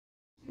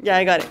Yeah,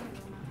 I got it.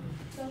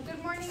 So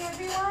good morning,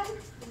 everyone.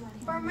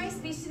 For my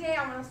speech today,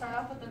 I'm going to start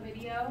off with a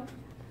video.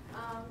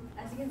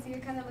 As you can see,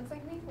 it kind of looks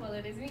like me. Well,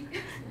 it is me.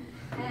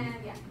 And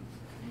yeah.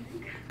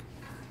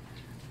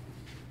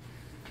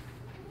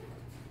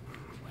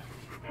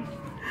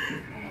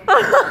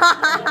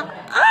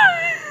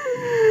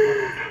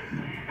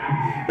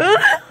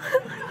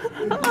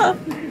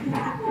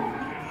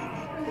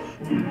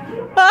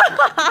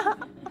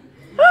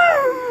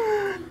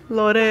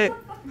 Lore,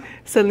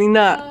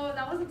 Selena. So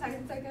that was a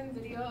 10-second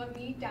video of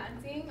me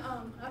dancing.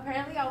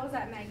 Apparently, I was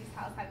at Maggie's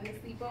house having a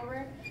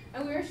sleepover,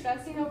 and we were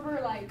stressing over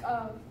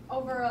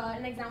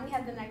an exam we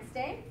had the next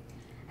day.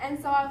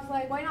 And so I was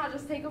like, why not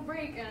just take a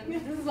break? And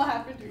this is what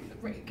happened during the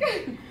break.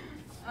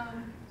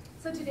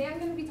 So today I'm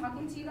going to be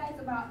talking to you guys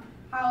about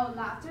how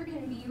laughter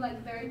can be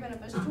very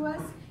beneficial to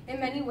us in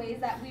many ways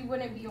that we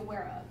wouldn't be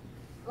aware of.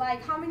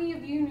 Like, how many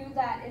of you knew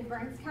that it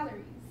burns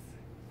calories?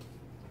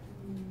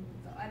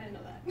 So I didn't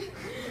know that.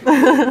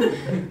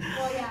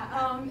 Well, yeah.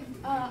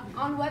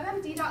 On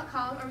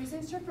WebMD.com, a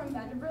researcher from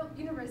Vanderbilt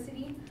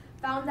University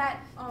found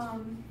that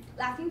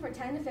laughing for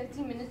 10 to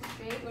 15 minutes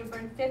straight would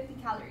burn 50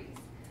 calories.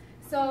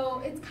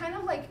 So it's kind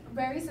of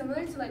very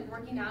similar to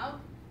working out,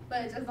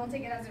 but just don't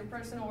take it as your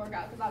personal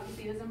workout because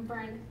obviously it doesn't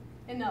burn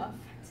enough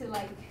to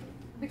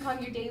become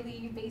your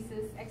daily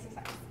basis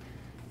exercise.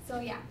 So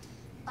yeah.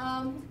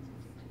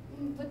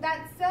 With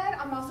that said,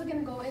 I'm also going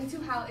to go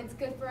into how it's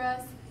good for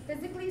us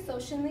physically,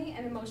 socially,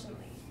 and emotionally.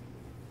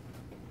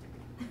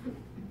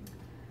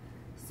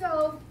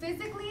 So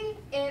physically,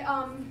 it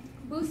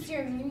boosts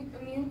your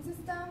immune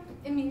system,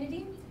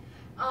 immunity.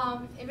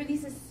 It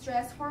releases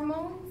stress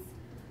hormones.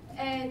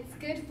 It's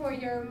good for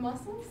your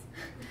muscles.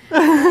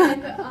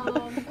 And,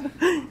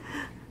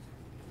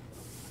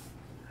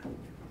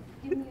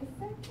 give me a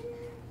second.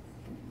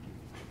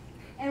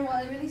 And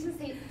well, it releases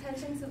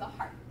tension to the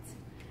heart.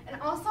 And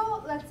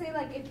also, let's say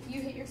if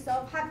you hit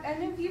yourself, have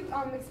any of you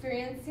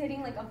experienced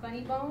hitting a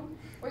funny bone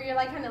where you're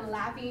kind of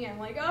laughing and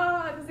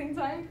oh at the same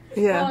time?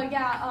 Yeah. Well,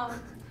 yeah.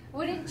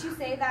 Wouldn't you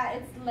say that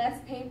it's less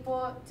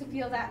painful to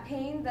feel that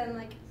pain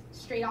than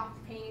straight off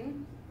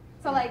pain?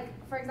 So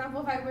for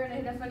example, if I were to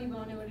hit a funny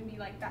bone, it wouldn't be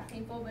that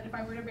painful. But if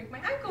I were to break my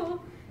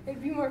ankle, it'd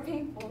be more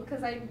painful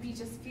because I'd be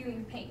just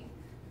feeling pain.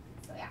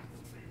 So yeah.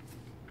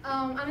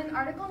 On an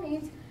article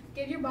named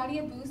 "Give Your Body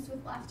a Boost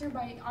with Laughter"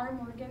 by R.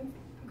 Morgan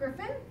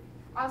Griffin.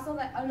 Also,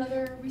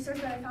 another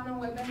research that I found on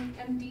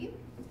WebMD.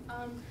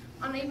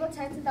 On April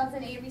 10,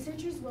 2008,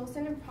 researchers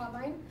Wilson and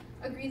Provine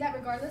agree that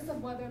regardless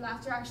of whether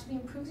laughter actually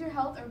improves your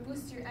health or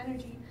boosts your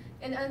energy,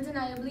 it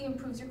undeniably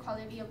improves your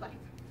quality of life.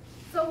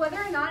 So whether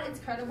or not it's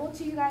credible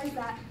to you guys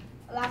that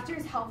laughter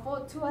is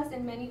helpful to us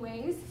in many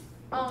ways,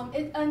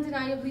 it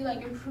undeniably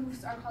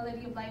improves our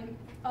quality of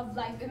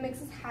life. It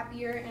makes us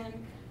happier and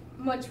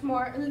much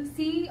more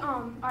see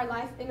our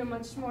life in a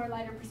much more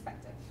lighter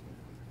perspective.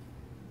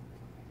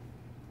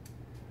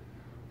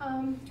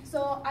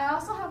 So I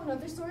also have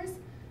another source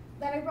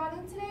that I brought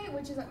in today,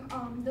 which is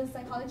the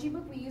psychology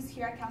book we use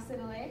here at Cal State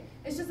LA.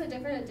 It's just a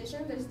different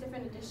edition. There's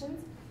different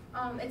editions.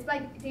 It's by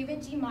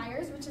David G.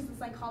 Myers, which is a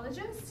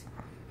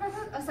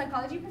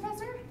psychology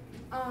professor.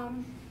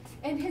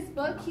 In his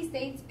book, he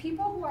states,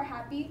 people who are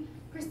happy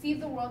perceive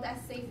the world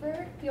as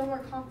safer, feel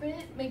more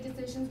confident, make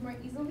decisions more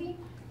easily,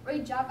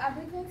 rate job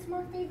applicants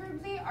more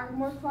favorably, are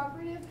more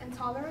cooperative and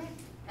tolerant,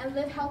 and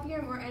live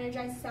healthier, more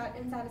energized,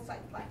 and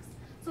satisfied lives.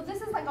 So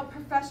this is a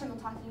professional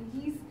talking.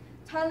 He's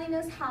telling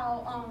us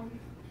how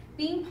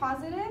being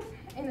positive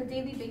on a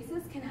daily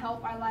basis can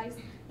help our lives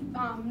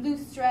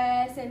lose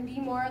stress and be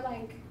more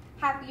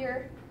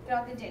happier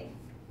throughout the day.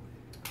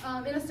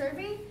 In a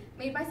survey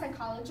made by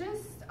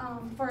psychologists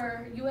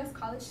for U.S.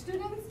 college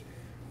students,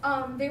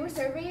 they were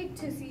surveyed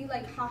to see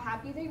how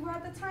happy they were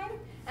at the time,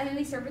 and then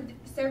they surveyed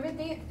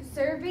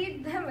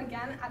them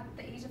again at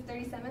the age of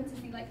 37 to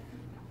see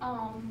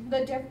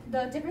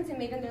the difference it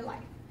made in their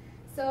life.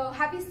 So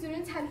happy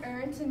students had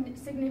earned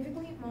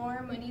significantly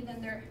more money than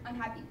their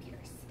unhappy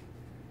peers.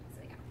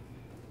 So yeah.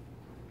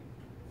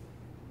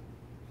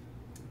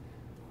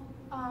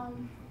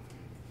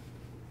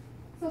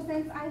 So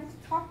since I've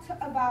talked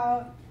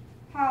about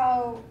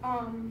how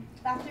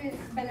laughter is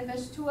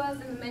beneficial to us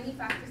and the many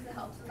factors it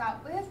helps us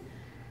out with,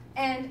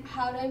 and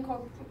how to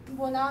incorporate,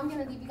 well, now I'm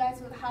going to leave you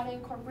guys with how to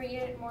incorporate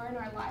it more in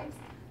our lives.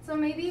 So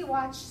maybe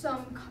watch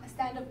some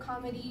stand-up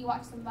comedy,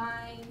 watch some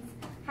Vines,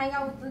 hang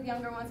out with the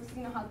younger ones because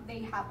you know how they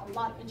have a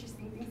lot of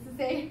interesting things to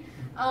say.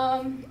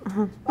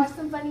 Watch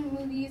some funny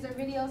movies or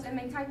videos and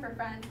make time for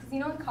friends because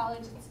in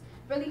college it's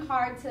really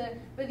hard to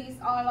release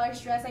all our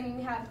stress. I mean,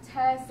 we have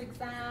tests,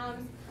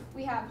 exams,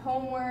 we have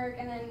homework,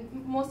 and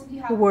then most of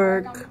you have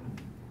work.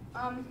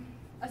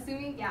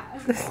 Assuming, yeah,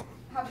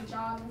 have a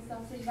job and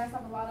stuff, so you guys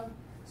have a lot of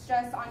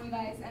stress on you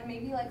guys, and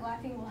maybe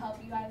laughing will help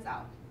you guys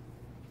out.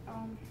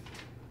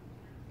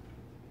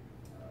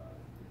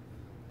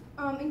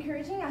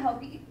 Encouraging a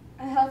healthy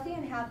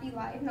and happy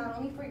life, not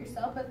only for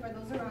yourself but for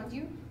those around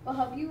you, will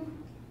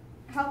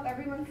help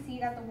everyone see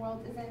that the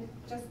world isn't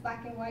just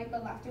black and white,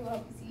 but laughter will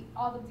help you see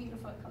all the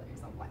beautiful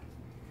colors of life.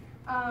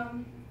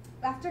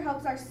 Laughter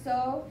helps our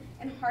soul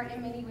and heart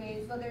in many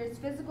ways, whether it's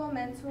physical,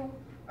 mental,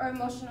 or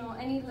emotional.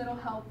 Any little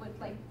help would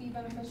be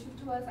beneficial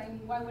to us. I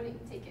mean, why wouldn't you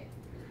take it?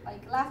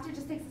 Laughter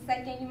just takes a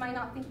second. You might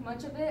not think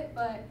much of it,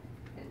 but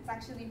it's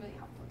actually really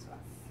helpful to us.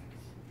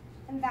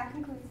 And that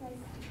concludes my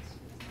speech.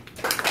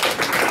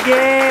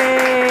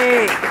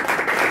 Yay!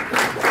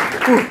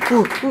 Good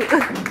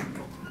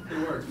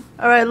work.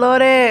 All right,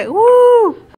 Lore. Woo!